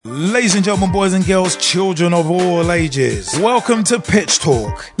Ladies and gentlemen, boys and girls, children of all ages, welcome to Pitch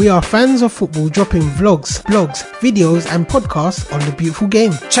Talk. We are fans of football dropping vlogs, blogs, videos and podcasts on the beautiful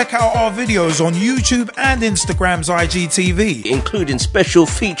game. Check out our videos on YouTube and Instagram's IGTV, including special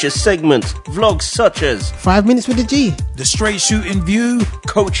feature segments, vlogs such as 5 Minutes with the G, The Straight Shooting View,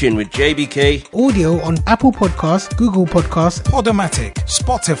 Coaching with JBK, audio on Apple Podcasts, Google Podcasts, Podomatic,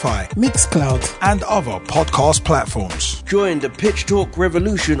 Spotify, Mixcloud and other podcast platforms. Join the Pitch Talk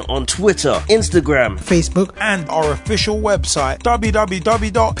revolution on Twitter, Instagram, Facebook, and our official website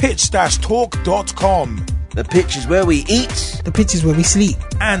www.pitch-talk.com. The pitch is where we eat, the pitch is where we sleep,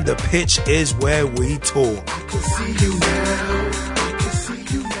 and the pitch is where we talk.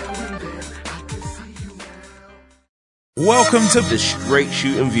 Welcome to the Straight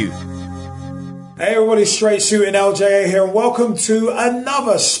Shooting View. Hey everybody, Straight Shooting LJA here, and welcome to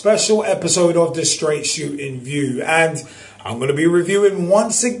another special episode of the Straight Shooting View. And I'm going to be reviewing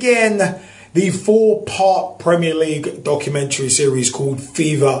once again the 4-part Premier League documentary series called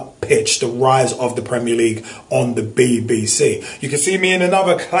Fever Pitch, the rise of the Premier League on the BBC. You can see me in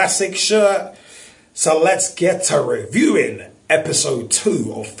another classic shirt. So let's get to reviewing episode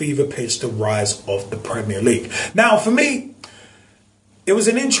 2 of Fever Pitch, the rise of the Premier League. Now, for me, it was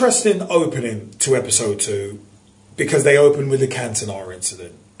an interesting opening to episode 2 because they opened with the Cantona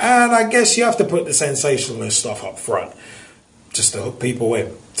incident. And I guess you have to put the sensationalist stuff up front just to hook people in,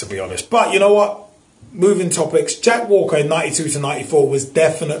 to be honest. But you know what? Moving topics, Jack Walker in 92 to 94 was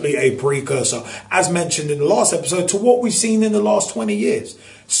definitely a precursor, as mentioned in the last episode, to what we've seen in the last 20 years.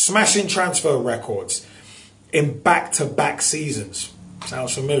 Smashing transfer records in back-to-back seasons.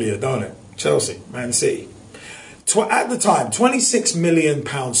 Sounds familiar, don't it? Chelsea, Man City. At the time, £26 million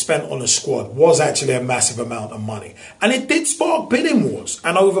spent on a squad was actually a massive amount of money. And it did spark bidding wars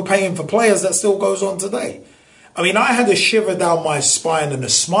and overpaying for players that still goes on today. I mean, I had a shiver down my spine and a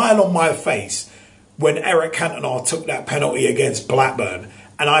smile on my face when Eric Cantona took that penalty against Blackburn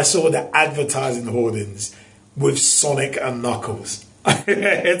and I saw the advertising hoardings with Sonic and Knuckles.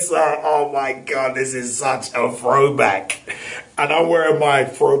 It's like, oh my God, this is such a throwback. And I'm wearing my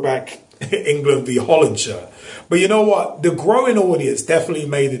throwback England v Holland shirt. But you know what? The growing audience definitely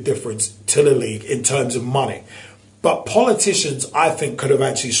made a difference to the league in terms of money. But politicians, I think, could have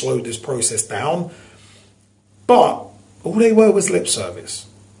actually slowed this process down. But all they were was lip service.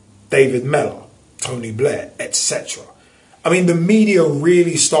 David Mellor, Tony Blair, etc. I mean, the media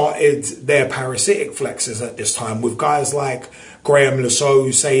really started their parasitic flexes at this time with guys like Graham Lasso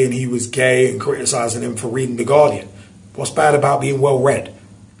saying he was gay and criticising him for reading The Guardian. What's bad about being well read?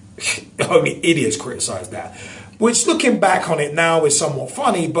 Only idiots criticise that. Which, looking back on it now, is somewhat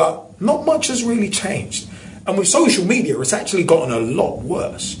funny, but not much has really changed. And with social media, it's actually gotten a lot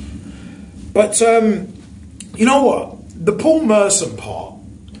worse. But, you know what? The Paul Merson part,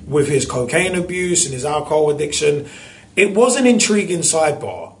 with his cocaine abuse and his alcohol addiction, it was an intriguing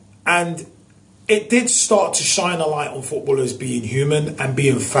sidebar. And it did start to shine a light on footballers being human and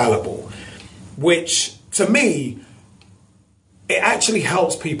being fallible. Which, to me, it actually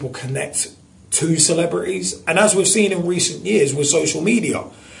helps people connect to celebrities. And as we've seen in recent years with social media.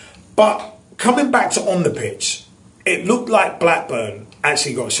 But coming back to on the pitch, it looked like Blackburn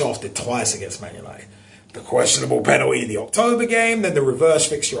actually got shafted twice against Man United. The questionable penalty in the October game, then the reverse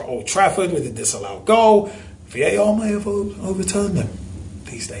fixture at Old Trafford with the disallowed goal. VAR may have overturned them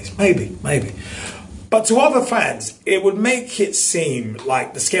these days. Maybe. But to other fans, it would make it seem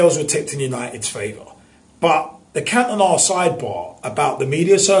like the scales were tipped in United's favour. But the Cantona sidebar about the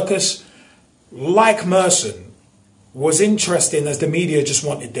media circus, like Merson, was interesting as the media just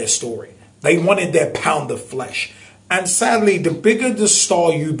wanted their story. They wanted their pound of flesh. And sadly, the bigger the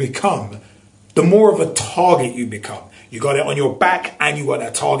star you become, the more of a target you become. You got it on your back and you got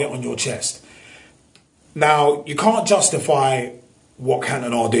that target on your chest. Now, you can't justify what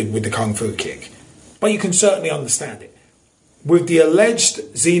Cantona did with the Kung Fu kick, but you can certainly understand it. With the alleged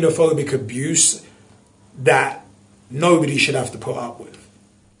xenophobic abuse that nobody should have to put up with.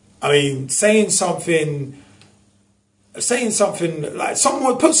 I mean, saying something like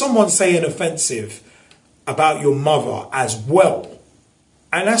someone saying offensive about your mother as well.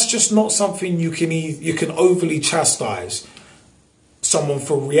 And that's just not something you can overly chastise someone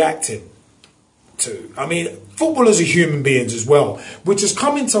for reacting to. I mean, footballers are human beings as well, which has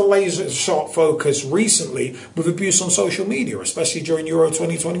come into laser sharp focus recently with abuse on social media, especially during Euro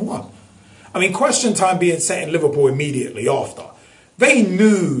 2021. I mean, Question Time being set in Liverpool immediately after. They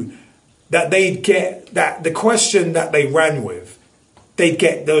knew that they'd get that the question that they ran with they'd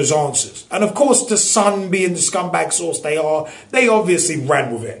get those answers. And of course, the Sun being the scumbag source they are, they obviously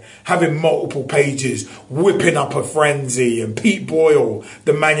ran with it, having multiple pages, whipping up a frenzy, and Pete Boyle,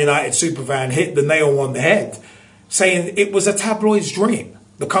 the Man United superfan, hit the nail on the head, saying it was a tabloid's dream,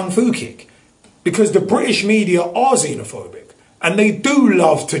 the Kung Fu kick, because the British media are xenophobic, and they do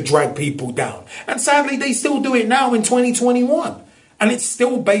love to drag people down. And sadly, they still do it now in 2021, and it's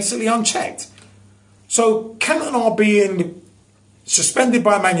still basically unchecked. So Cantona being suspended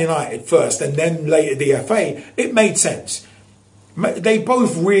by Man United first and then later the FA, it made sense. They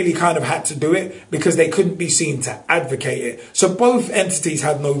both really kind of had to do it because they couldn't be seen to advocate it. So both entities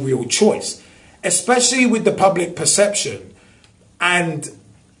had no real choice, especially with the public perception and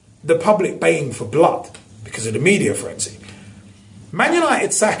the public baying for blood because of the media frenzy. Man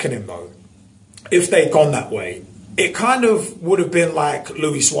United sacking him, though, if they'd gone that way, it kind of would have been like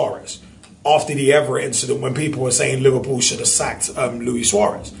Luis Suarez after the Everett incident when people were saying Liverpool should have sacked Luis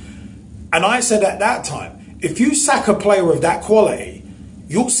Suarez. And I said at that time, if you sack a player of that quality,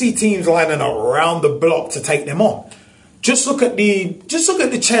 you'll see teams lining up around the block to take them on. Just look at the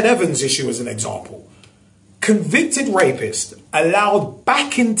Ched Evans issue as an example. Convicted rapist allowed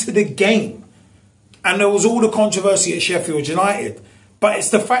back into the game. And there was all the controversy at Sheffield United. But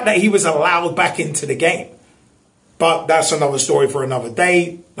it's the fact that he was allowed back into the game. But that's another story for another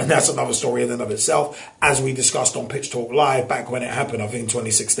day. And that's another story in and of itself, as we discussed on Pitch Talk Live back when it happened, I think, in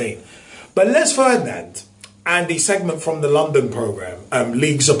 2016. But Les Ferdinand and the segment from the London programme,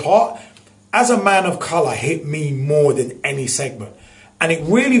 Leagues Apart, as a man of colour, hit me more than any segment. And it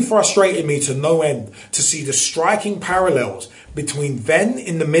really frustrated me to no end to see the striking parallels between then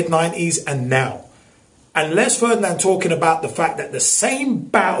in the mid-90s and now. And Les Ferdinand talking about the fact that the same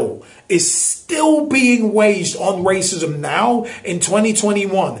battle is still being waged on racism now in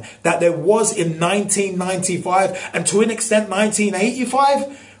 2021 that there was in 1995 and to an extent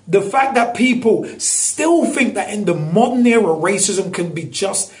 1985. The fact that people still think that in the modern era racism can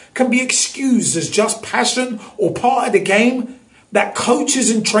be excused as just passion or part of the game. That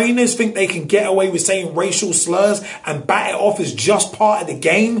coaches and trainers think they can get away with saying racial slurs and bat it off as just part of the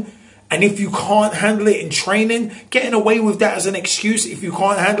game. And if you can't handle it in training, getting away with that as an excuse, if you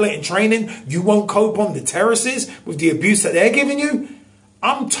can't handle it in training, you won't cope on the terraces with the abuse that they're giving you.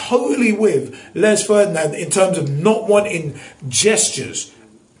 I'm totally with Les Ferdinand in terms of not wanting gestures,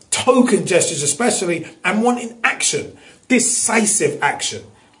 token gestures especially, and wanting action, decisive action.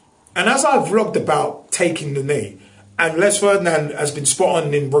 And as I've vlogged about taking the knee, and Les Ferdinand has been spot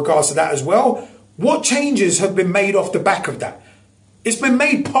on in regards to that as well, what changes have been made off the back of that? It's been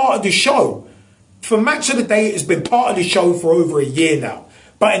made part of the show. For Match of the Day, it's been part of the show for over a year now.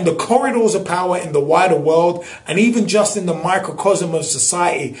 But in the corridors of power, in the wider world, and even just in the microcosm of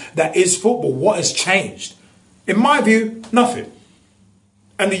society that is football, what has changed? In my view, nothing.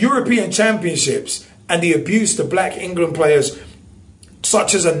 And the European Championships and the abuse to black England players,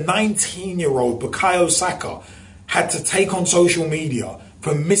 such as a 19-year-old Bukayo Saka, had to take on social media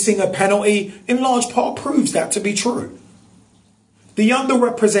for missing a penalty, in large part proves that to be true. The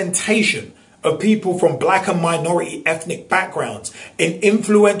underrepresentation of people from black and minority ethnic backgrounds in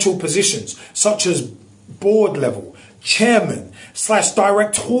influential positions such as board level, chairman /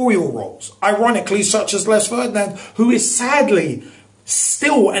 directorial roles, ironically such as Les Ferdinand, who is sadly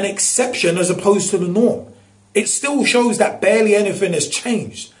still an exception as opposed to the norm. It still shows that barely anything has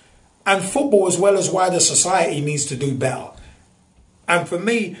changed. And football as well as wider society needs to do better. And for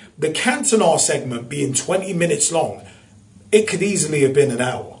me, the Cantona segment being 20 minutes long, it could easily have been an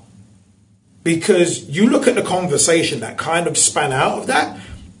hour. Because you look at the conversation that kind of span out of that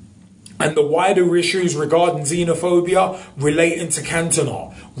and the wider issues regarding xenophobia relating to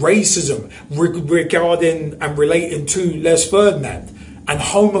Cantona, racism regarding and relating to Les Ferdinand, and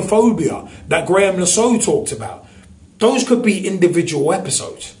homophobia that Graham Lasso talked about. Those could be individual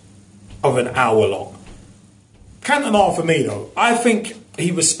episodes of an hour long. Cantona, for me though, I think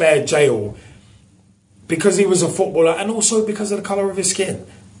he was spared jail because he was a footballer and also because of the colour of his skin.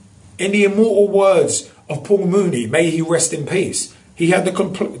 In the immortal words of Paul Mooney, may he rest in peace, he had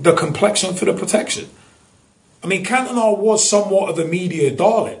the complexion for the protection. I mean, Cantona was somewhat of a media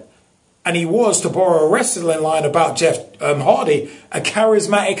darling. And he was, to borrow a wrestling line about Jeff Hardy, a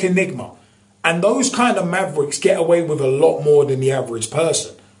charismatic enigma. And those kind of mavericks get away with a lot more than the average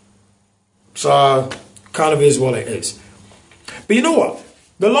person. So, kind of is what it is. But you know what?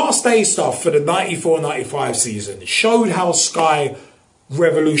 The last day stuff for the 94-95 season showed how Sky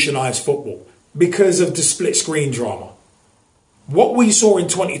revolutionised football because of the split screen drama. What we saw in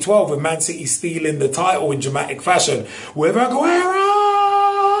 2012 with Man City stealing the title in dramatic fashion with Aguero,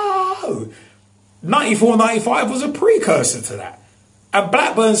 94-95 was a precursor to that. And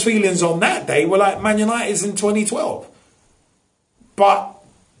Blackburn's feelings on that day were like Man United's in 2012. But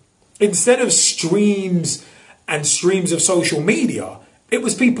instead of streams and streams of social media, it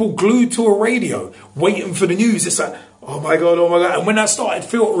was people glued to a radio waiting for the news. It's like, oh my God. And when that started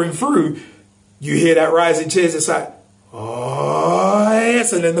filtering through, you hear that rising cheers. It's like, oh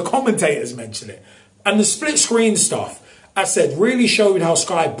yes. And then the commentators mention it. And the split screen stuff, I said, really showed how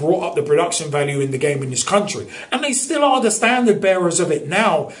Sky brought up the production value in the game in this country. And they still are the standard bearers of it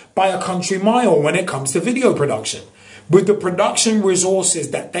now by a country mile when it comes to video production. With the production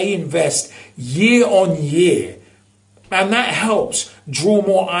resources that they invest year on year. And that helps draw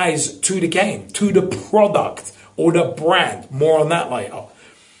more eyes to the game, to the product or the brand. More on that later.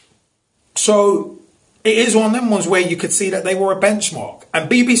 So it is one of them ones where you could see that they were a benchmark. And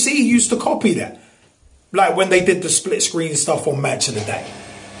BBC used to copy that. Like when they did the split screen stuff on Match of the Day.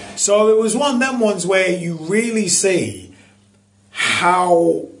 So it was one of them ones where you really see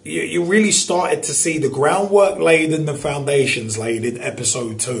how you really started to see the groundwork laid and the foundations laid in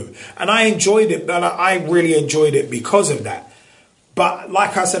episode 2. And I enjoyed it, but I really enjoyed it because of that. But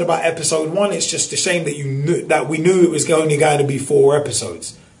like I said about episode 1, it's just a shame that we knew it was only going to be 4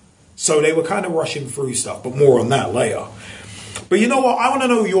 episodes. So they were kind of rushing through stuff, but more on that later. But you know what? I want to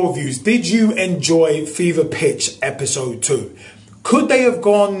know your views. Did you enjoy Fever Pitch episode 2? Could they have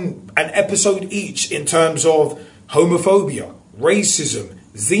gone an episode each in terms of homophobia, racism,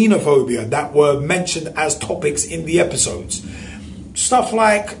 xenophobia that were mentioned as topics in the episodes? Stuff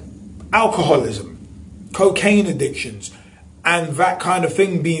like alcoholism, cocaine addictions, and that kind of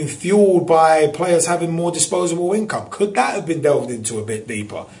thing being fueled by players having more disposable income. Could that have been delved into a bit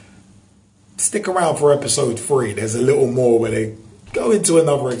deeper? Stick around for episode 3. There's a little more where they go into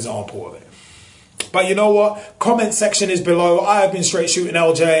another example of it. But you know what? Comment section is below. I have been Straight Shooting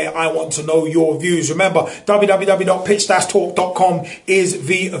LJ. I want to know your views. Remember, www.pitch-talk.com is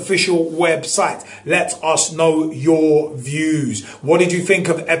the official website. Let us know your views. What did you think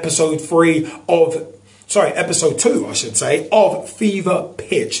of episode 2, I should say, of Fever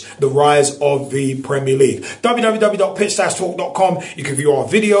Pitch, the rise of the Premier League. www.pitch-talk.com. You can view our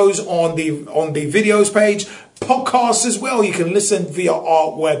videos on the videos page. Podcasts as well. You can listen via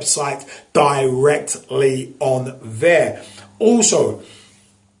our website directly on there. Also,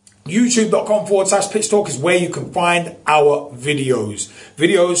 youtube.com/Pitch Talk is where you can find our videos.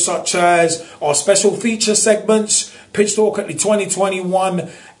 Videos such as our special feature segments, Pitch Talk at the 2021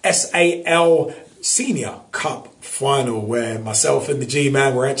 SAL Senior Cup Final, where myself and the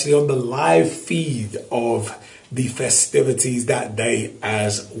G-Man were actually on the live feed of the festivities that day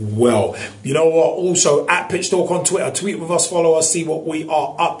as well. You know what? Also, at Pitch Talk on Twitter. Tweet with us, follow us, see what we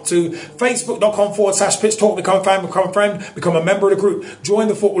are up to. Facebook.com/Pitch Talk. Become a fan, become a friend, become a member of the group. Join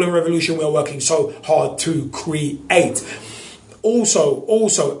the footballing revolution we're working so hard to create.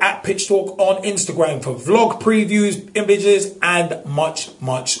 Also at Pitch Talk on Instagram for vlog previews, images, and much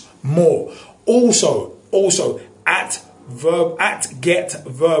more. Also at Get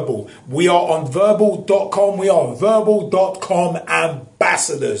Verbal. We are on verbal.com. We are verbal.com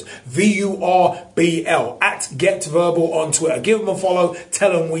ambassadors. VURBL at Get Verbal on Twitter. Give them a follow.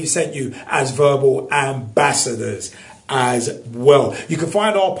 Tell them we sent you as Verbal ambassadors as well. You can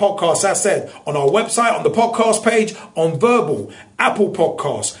find our podcast, as said, on our website, on the podcast page, on Verbal, Apple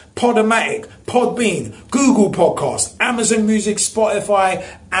Podcasts, Podomatic, Podbean, Google Podcasts, Amazon Music, Spotify,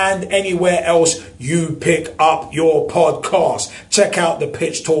 and anywhere else you pick up your podcast. Check out the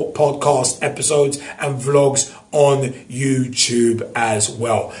Pitch Talk podcast episodes and vlogs on YouTube as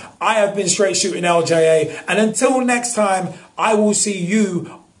well. I have been Straight Shooting LJA, and until next time, I will see you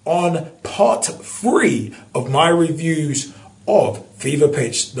on part 3 of my reviews of Fever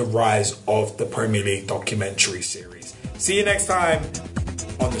Pitch, the rise of the Premier League documentary series. See you next time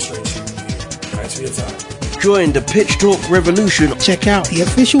on the Straight Shooting Review. Thanks for your time. Join the Pitch Talk revolution. Check out the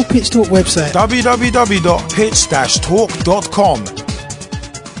official Pitch Talk website, www.pitch-talk.com.